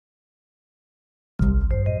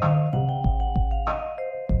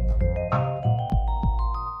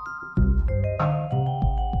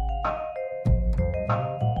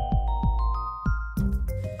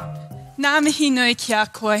Nā mihi nui ki a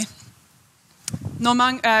koe. No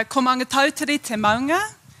ko Mangatauteri te maunga.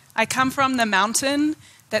 I come from the mountain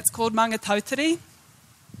that's called Mangatauteri.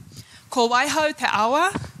 Ko Waiho te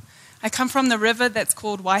awa. I come from the river that's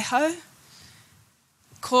called Waiho.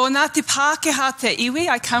 Ko Ngāti Pākehā te iwi.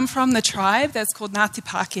 I come from the tribe that's called Ngāti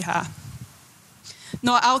Pākehā.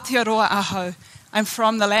 No Aotearoa aho. I'm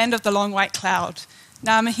from the land of the long white cloud.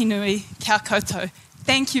 Ngā mihi nui, kia koutou.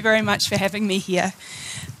 Thank you very much for having me here.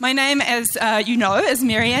 My name, as you know, is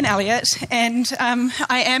Marianne Elliott, and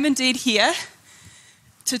I am indeed here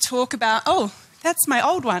to talk about... Oh, that's my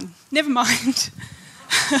old one. Never mind.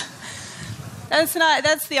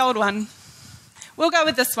 That's the old one. We'll go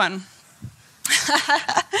with this one.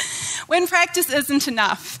 When practice isn't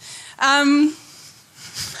enough.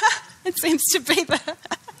 It seems to be the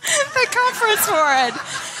conference for it.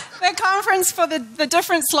 The conference for the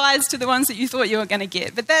different slides to the ones that you thought you were going to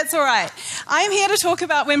get. But that's all right. I'm here to talk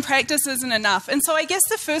about when practice isn't enough. And so I guess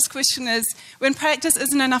the first question is, when practice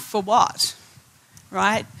isn't enough for what?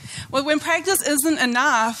 Right? Well, when practice isn't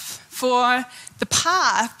enough for the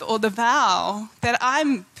path or the vow that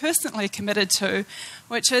I'm personally committed to,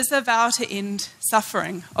 which is a vow to end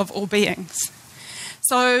suffering of all beings.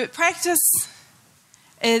 So practice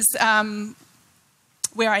is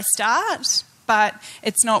where I start, but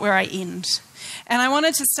it's not where I end. And I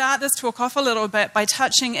wanted to start this talk off a little bit by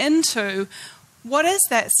touching into what is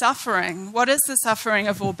that suffering? What is the suffering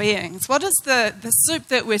of all beings? What is the soup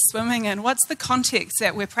that we're swimming in? What's the context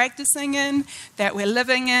that we're practicing in, that we're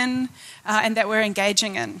living in, and that we're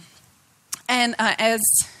engaging in? And as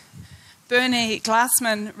Bernie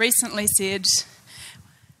Glassman recently said,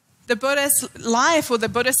 the Buddhist life, or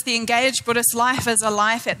the engaged Buddhist life, is a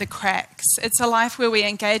life at the cracks. It's a life where we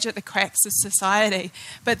engage at the cracks of society.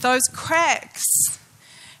 But those cracks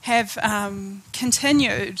have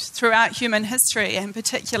continued throughout human history, and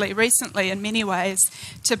particularly recently in many ways,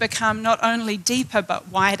 to become not only deeper but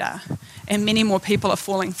wider, and many more people are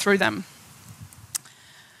falling through them.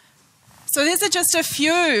 So these are just a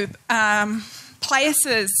few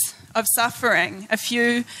places of suffering, a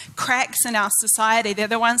few cracks in our society. They're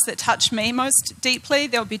the ones that touch me most deeply.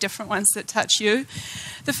 There'll be different ones that touch you.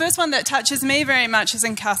 The first one that touches me very much is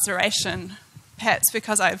incarceration, perhaps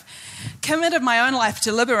because I've committed my own life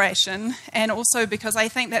to liberation, and also because I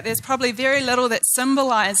think that there's probably very little that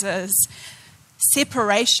symbolizes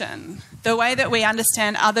separation, the way that we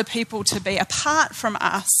understand other people to be apart from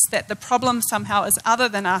us, that the problem somehow is other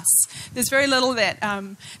than us. There's very little that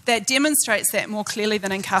demonstrates that more clearly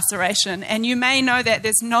than incarceration. And you may know that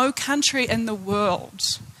there's no country in the world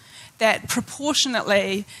that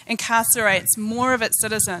proportionately incarcerates more of its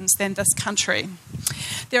citizens than this country.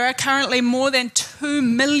 There are currently more than 2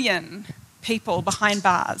 million people behind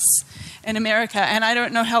bars in America, and I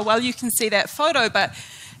don't know how well you can see that photo, but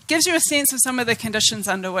gives you a sense of some of the conditions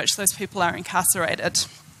under which those people are incarcerated.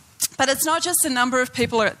 But it's not just the number of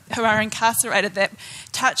people who are incarcerated that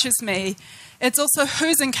touches me, it's also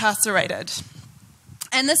who's incarcerated.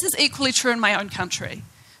 And this is equally true in my own country.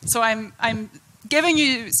 So I'm giving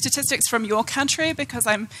you statistics from your country because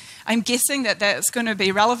I'm guessing that that's going to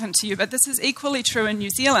be relevant to you, but this is equally true in New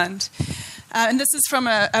Zealand. And this is from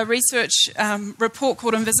a research report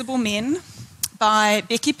called Invisible Men by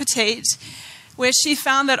Becky Petite, where she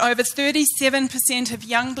found that over 37% of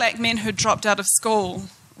young black men who dropped out of school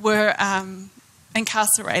were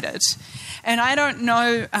incarcerated. And I don't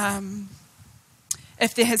know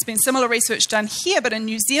if there has been similar research done here, but in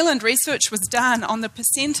New Zealand, research was done on the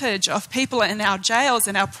percentage of people in our jails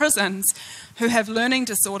and our prisons who have learning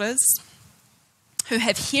disorders, who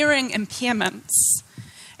have hearing impairments,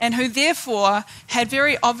 and who therefore had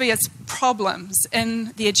very obvious problems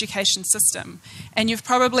in the education system. And you've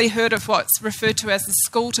probably heard of what's referred to as the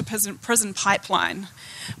school-to-prison pipeline,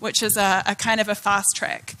 which is a kind of a fast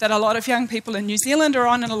track that a lot of young people in New Zealand are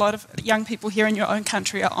on, and a lot of young people here in your own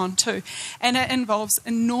country are on too. And it involves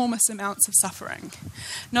enormous amounts of suffering,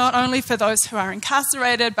 not only for those who are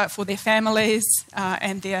incarcerated, but for their families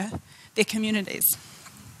and their communities.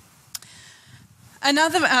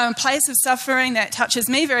 Another place of suffering that touches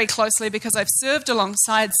me very closely, because I've served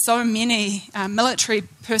alongside so many military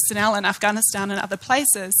personnel in Afghanistan and other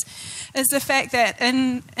places, is the fact that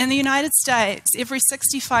in the United States, every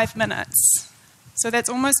 65 minutes, so that's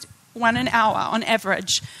almost 1 an hour on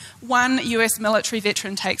average, one US military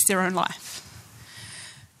veteran takes their own life.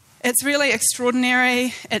 It's really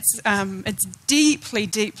extraordinary. It's deeply,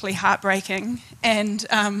 deeply heartbreaking. And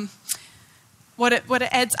what it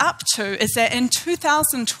adds up to is that in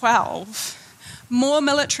 2012, more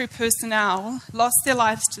military personnel lost their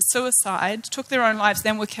lives to suicide, took their own lives,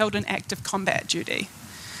 than were killed in active combat duty.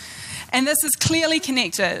 And this is clearly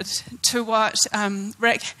connected to what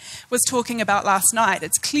Rick was talking about last night.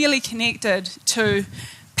 It's clearly connected to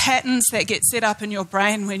patterns that get set up in your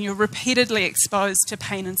brain when you're repeatedly exposed to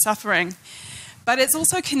pain and suffering. But it's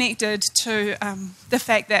also connected to the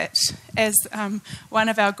fact that, as one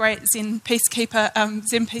of our great Zen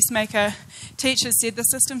peacemaker teachers said, the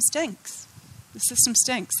system stinks. The system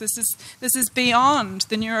stinks. This is beyond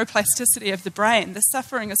the neuroplasticity of the brain. The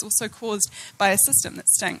suffering is also caused by a system that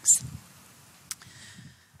stinks.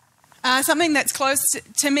 Something that's close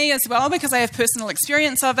to me as well, because I have personal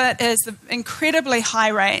experience of it, is the incredibly high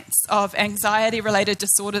rates of anxiety-related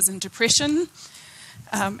disorders and depression.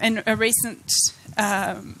 In a recent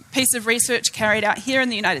piece of research carried out here in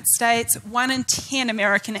the United States, 1 in 10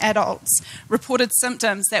 American adults reported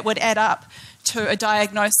symptoms that would add up to a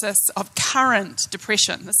diagnosis of current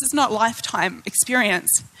depression. This is not lifetime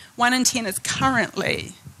experience. 1 in 10 is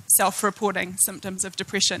currently self-reporting symptoms of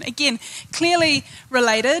depression. Again, clearly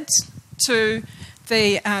related to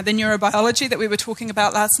the neurobiology that we were talking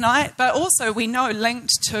about last night, but also we know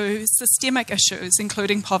linked to systemic issues,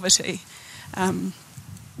 including poverty. And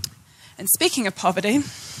speaking of poverty,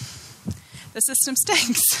 the system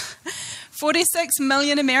stinks. 46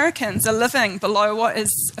 million Americans are living below what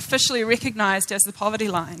is officially recognised as the poverty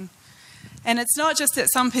line. And it's not just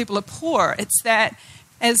that some people are poor, it's that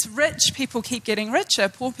as rich people keep getting richer,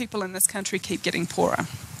 poor people in this country keep getting poorer.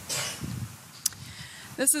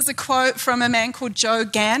 This is a quote from a man called Joe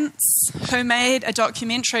Gantz, who made a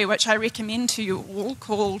documentary which I recommend to you all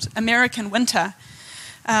called American Winter.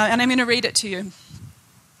 And I'm going to read it to you.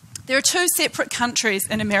 There are 2 separate countries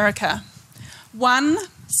in America. One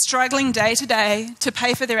struggling day to day to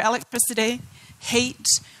pay for their electricity, heat,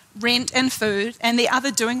 rent and food, and the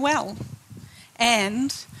other doing well,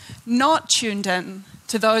 and not tuned in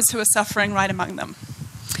to those who are suffering right among them.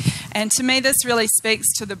 And to me, this really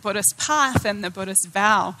speaks to the Buddhist path and the Buddhist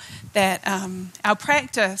vow that our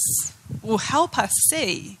practice will help us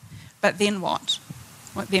see, but then what?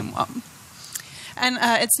 What then what? And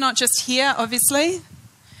it's not just here, obviously.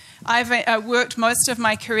 I've worked most of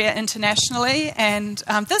my career internationally, and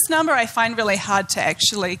this number I find really hard to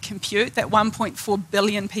actually compute, that 1.4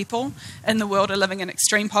 billion people in the world are living in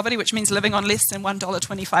extreme poverty, which means living on less than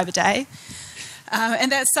 $1.25 a day.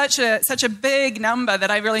 And that's such a big number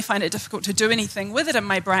that I really find it difficult to do anything with it in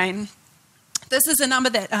my brain. This is a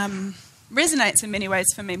number that resonates in many ways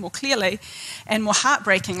for me more clearly and more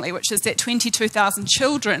heartbreakingly, which is that 22,000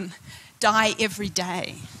 children die every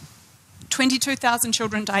day. 22,000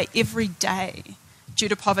 children die every day due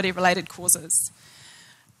to poverty-related causes.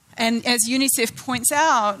 And as UNICEF points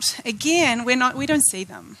out, again, we don't see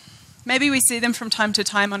them. Maybe we see them from time to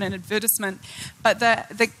time on an advertisement, but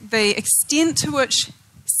the extent to which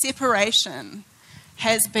separation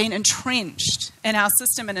has been entrenched in our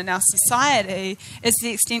system and in our society is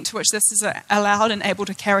the extent to which this is allowed and able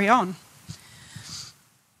to carry on.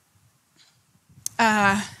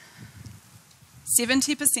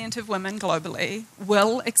 70% of women globally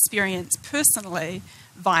will experience personally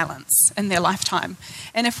violence in their lifetime.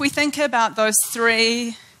 And if we think about those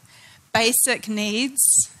 3 basic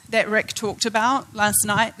needs that Rick talked about last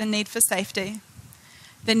night, the need for safety,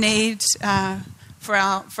 the need for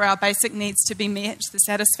our basic needs to be met, the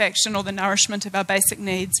satisfaction or the nourishment of our basic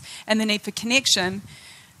needs, and the need for connection,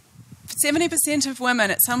 70% of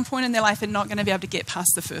women at some point in their life are not going to be able to get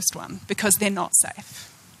past the first one because they're not safe.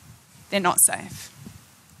 They're not safe.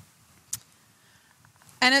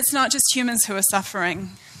 And it's not just humans who are suffering.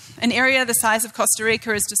 An area the size of Costa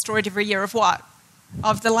Rica is destroyed every year of what?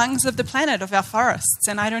 Of the lungs of the planet, of our forests.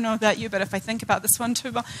 And I don't know about you, but if I think about this one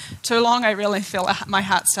too long, I really feel my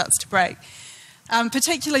heart starts to break.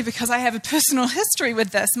 Particularly because I have a personal history with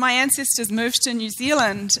this. My ancestors moved to New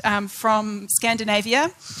Zealand from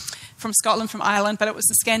Scandinavia, from Scotland, from Ireland, but it was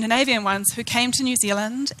the Scandinavian ones who came to New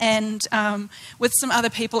Zealand and with some other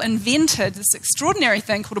people invented this extraordinary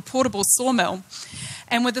thing called a portable sawmill.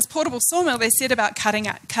 And with this portable sawmill, they set about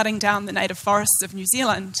cutting down the native forests of New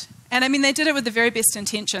Zealand. And I mean, they did it with the very best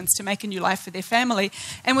intentions to make a new life for their family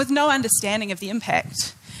and with no understanding of the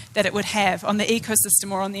impact that it would have on the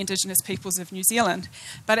ecosystem or on the Indigenous peoples of New Zealand.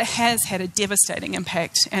 But it has had a devastating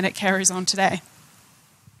impact and it carries on today.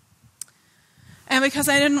 And because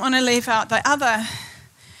I didn't want to leave out the other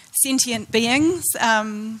sentient beings,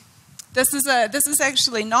 this is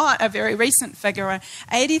actually not a very recent figure.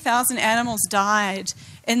 80,000 animals died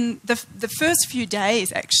in the first few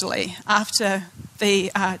days, actually, after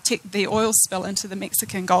the oil spill into the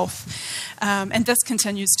Mexican Gulf. And this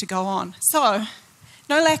continues to go on. So,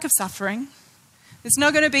 no lack of suffering. There's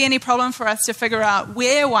not going to be any problem for us to figure out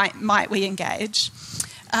where might we engage.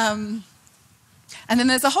 And then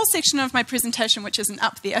there's a whole section of my presentation which isn't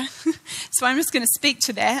up there, so I'm just going to speak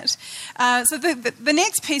to that. So the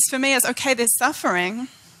next piece for me is, okay, there's suffering,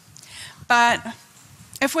 but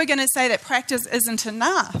if we're going to say that practice isn't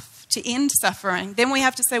enough to end suffering, then we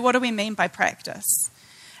have to say, what do we mean by practice?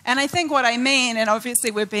 And I think what I mean, and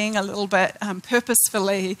obviously we're being a little bit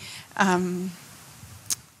purposefully,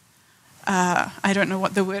 I don't know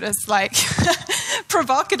what the word is, like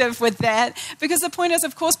provocative with that, because the point is,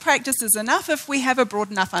 of course, practice is enough if we have a broad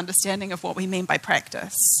enough understanding of what we mean by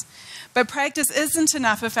practice. But practice isn't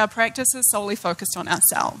enough if our practice is solely focused on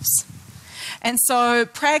ourselves. And so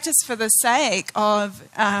practice for the sake of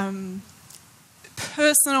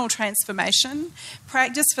personal transformation,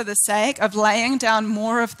 practice for the sake of laying down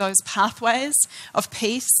more of those pathways of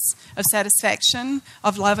peace, of satisfaction,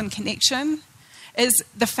 of love and connection, is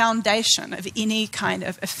the foundation of any kind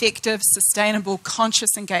of effective, sustainable,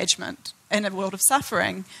 conscious engagement in a world of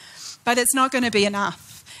suffering. But it's not going to be enough.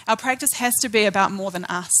 Our practice has to be about more than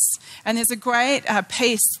us. And there's a great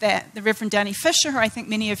piece that the Reverend Danny Fisher, who I think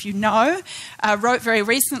many of you know, wrote very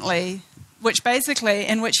recently,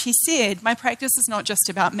 in which he said, my practice is not just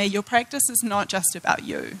about me, your practice is not just about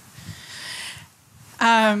you.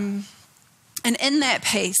 And in that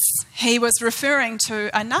piece, he was referring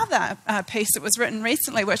to another piece that was written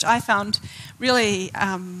recently, which I found really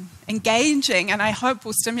engaging and I hope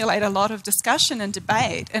will stimulate a lot of discussion and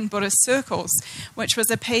debate in Buddhist circles, which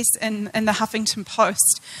was a piece in the Huffington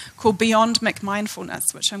Post called Beyond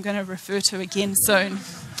McMindfulness, which I'm going to refer to again soon.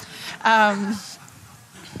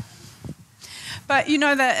 But you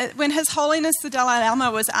know that when His Holiness the Dalai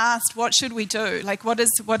Lama was asked, what should we do? Like, what is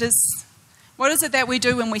it that we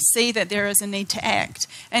do when we see that there is a need to act?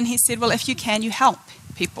 And he said, well, if you can, you help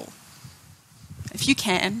people. If you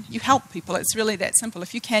can, you help people. It's really that simple.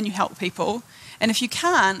 If you can, you help people. And if you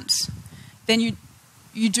can't, then you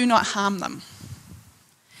do not harm them.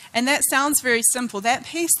 And that sounds very simple. That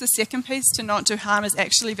piece, the second piece, to not do harm, is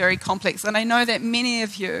actually very complex. And I know that many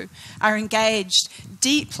of you are engaged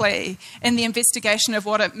deeply in the investigation of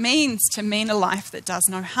what it means to mean a life that does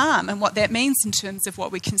no harm, and what that means in terms of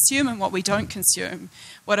what we consume and what we don't consume,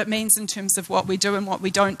 what it means in terms of what we do and what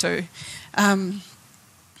we don't do.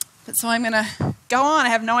 But so I'm going to go on. I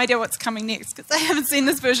have no idea what's coming next because I haven't seen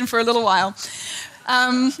this version for a little while.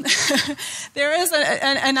 There is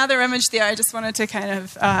another image there I just wanted to kind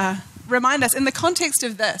of remind us. In the context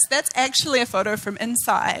of this, that's actually a photo from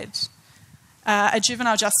inside a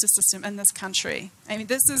juvenile justice system in this country. I mean,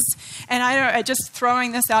 this is, and I'm just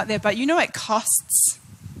throwing this out there, but you know it costs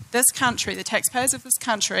this country, the taxpayers of this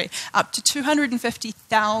country, up to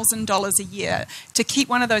 $250,000 a year to keep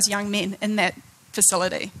one of those young men in that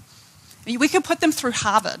facility. I mean, we could put them through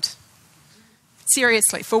Harvard,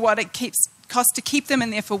 seriously, for what it costs to keep them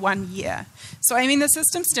in there for 1 year. So, I mean, the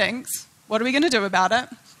system stinks. What are we going to do about it?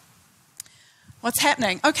 What's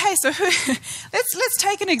happening? Okay, so let's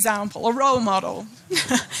take an example, a role model.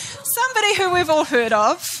 Somebody who we've all heard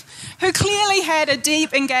of, who clearly had a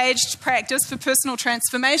deep, engaged practice for personal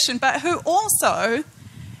transformation, but who also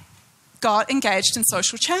got engaged in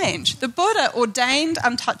social change. The Buddha ordained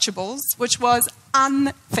untouchables, which was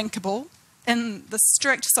unthinkable in the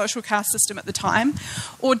strict social caste system at the time,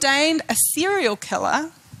 ordained a serial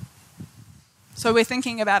killer. So we're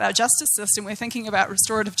thinking about our justice system, we're thinking about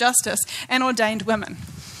restorative justice, and ordained women.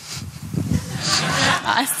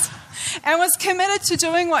 Nice. And was committed to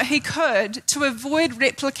doing what he could to avoid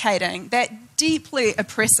replicating that deeply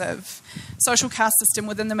oppressive social caste system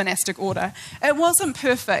within the monastic order. It wasn't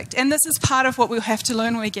perfect, and this is part of what we'll have to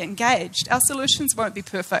learn when we get engaged. Our solutions won't be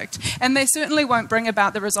perfect, and they certainly won't bring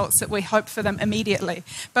about the results that we hope for them immediately,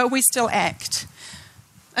 but we still act.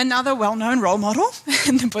 Another well-known role model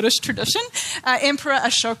in the Buddhist tradition, Emperor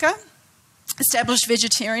Ashoka, established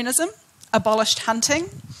vegetarianism, abolished hunting,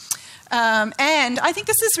 and I think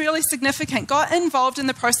this is really significant, got involved in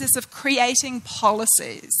the process of creating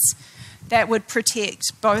policies that would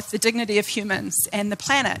protect both the dignity of humans and the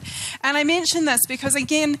planet. And I mention this because,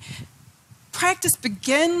 again, practice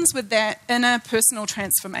begins with that inner personal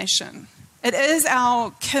transformation. It is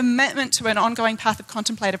our commitment to an ongoing path of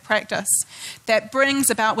contemplative practice that brings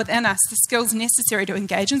about within us the skills necessary to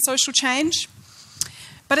engage in social change.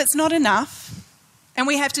 But it's not enough, and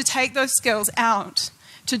we have to take those skills out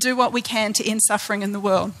to do what we can to end suffering in the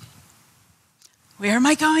world. Where am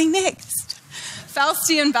I going next?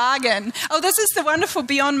 Faustian bargain. Oh, this is the wonderful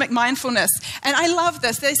Beyond McMindfulness. And I love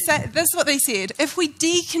this. This is what they said. If we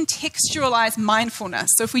decontextualize mindfulness,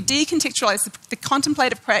 so if we decontextualize the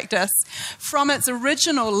contemplative practice from its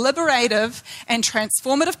original liberative and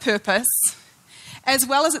transformative purpose, as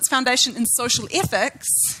well as its foundation in social ethics,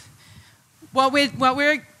 what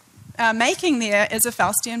we're are making there is a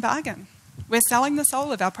Faustian bargain. We're selling the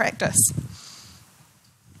soul of our practice.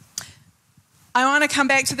 I want to come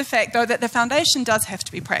back to the fact, though, that the foundation does have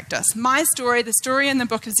to be practice. My story, the story in the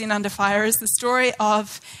book of Zen Under Fire, is the story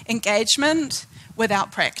of engagement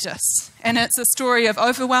without practice. And it's a story of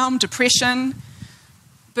overwhelm, depression,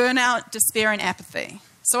 burnout, despair, and apathy.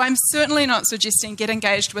 So I'm certainly not suggesting get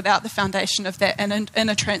engaged without the foundation of that in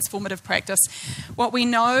a transformative practice. What we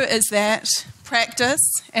know is that practice,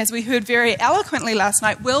 as we heard very eloquently last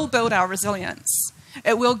night, will build our resilience.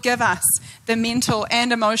 It will give us the mental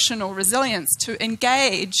and emotional resilience to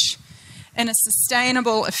engage in a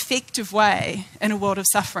sustainable, effective way in a world of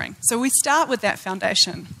suffering. So we start with that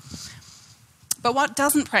foundation. But what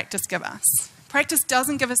doesn't practice give us? Practice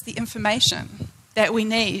doesn't give us the information that we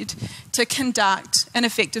need to conduct an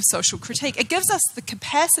effective social critique. It gives us the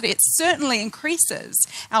capacity, it certainly increases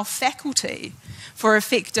our faculty for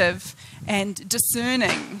effective and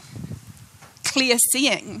discerning, clear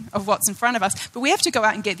seeing of what's in front of us, but we have to go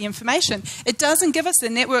out and get the information. It doesn't give us the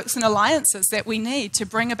networks and alliances that we need to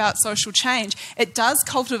bring about social change. It does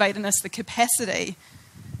cultivate in us the capacity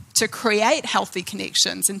to create healthy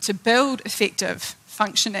connections and to build effective,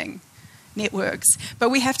 functioning networks. But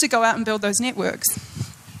we have to go out and build those networks.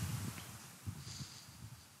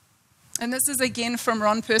 And this is again from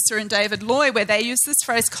Ron Purser and David Loy, where they use this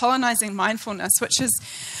phrase, colonizing mindfulness, which is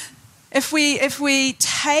if we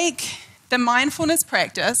take the mindfulness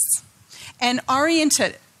practice and orient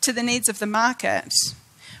it to the needs of the market,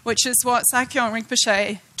 which is what Sakyon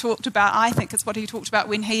Rinpoche talked about. I think it's what he talked about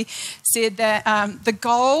when he said that the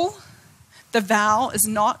goal, the vow, is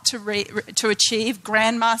not to achieve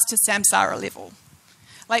Grandmaster Samsara level.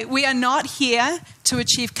 Like, we are not here to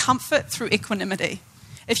achieve comfort through equanimity.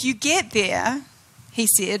 If you get there, he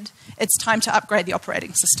said, it's time to upgrade the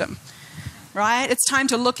operating system, right? It's time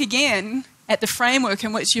to look again at the framework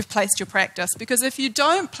in which you've placed your practice. Because if you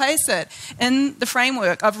don't place it in the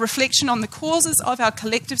framework of reflection on the causes of our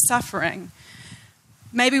collective suffering,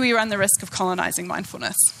 maybe we run the risk of colonizing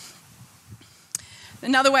mindfulness.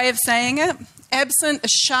 Another way of saying it, absent a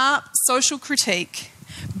sharp social critique,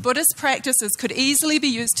 Buddhist practices could easily be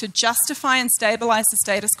used to justify and stabilize the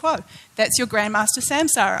status quo. That's your Grandmaster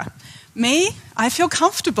Samsara. Me, I feel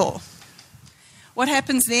comfortable. What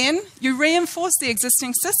happens then? You reinforce the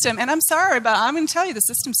existing system, and I'm sorry, but I'm going to tell you the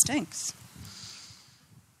system stinks.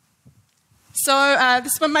 So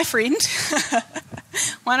this is my friend,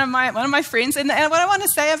 one of my friends, and what I want to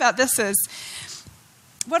say about this is,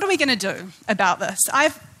 what are we going to do about this?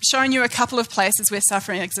 I've shown you a couple of places where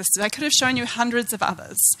suffering existed. I could have shown you hundreds of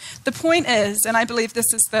others. The point is, and I believe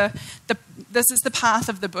this is the path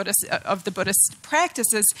of the Buddhist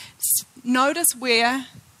practice, is notice where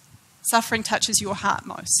suffering touches your heart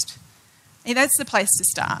most. And that's the place to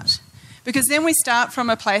start. Because then we start from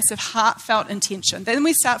a place of heartfelt intention. Then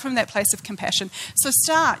we start from that place of compassion. So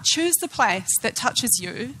choose the place that touches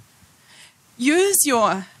you. Use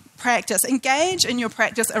your practice, engage in your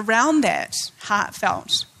practice around that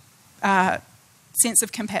heartfelt sense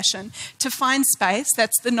of compassion to find space.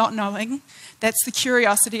 That's the not knowing. That's the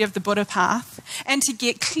curiosity of the Buddha path. And to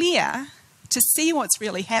get clear, to see what's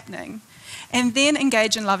really happening. And then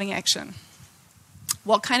engage in loving action.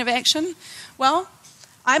 What kind of action? Well,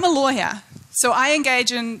 I'm a lawyer, so I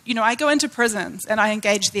engage in, I go into prisons and I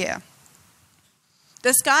engage there.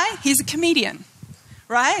 This guy, he's a comedian,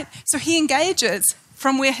 right? So he engages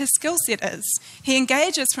from where his skill set is. He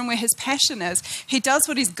engages from where his passion is. He does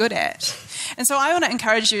what he's good at. And so I want to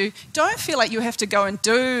encourage you, don't feel like you have to go and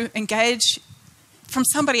engage from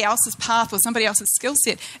somebody else's path or somebody else's skill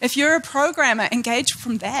set. If you're a programmer, engage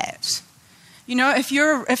from that. If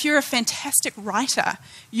you're a fantastic writer,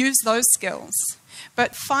 use those skills.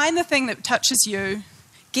 But find the thing that touches you,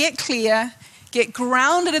 get clear, get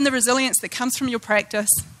grounded in the resilience that comes from your practice,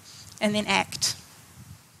 and then act.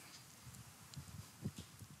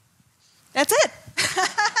 That's it.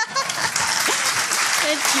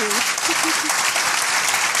 Thank you.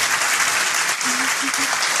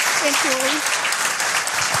 Thank you.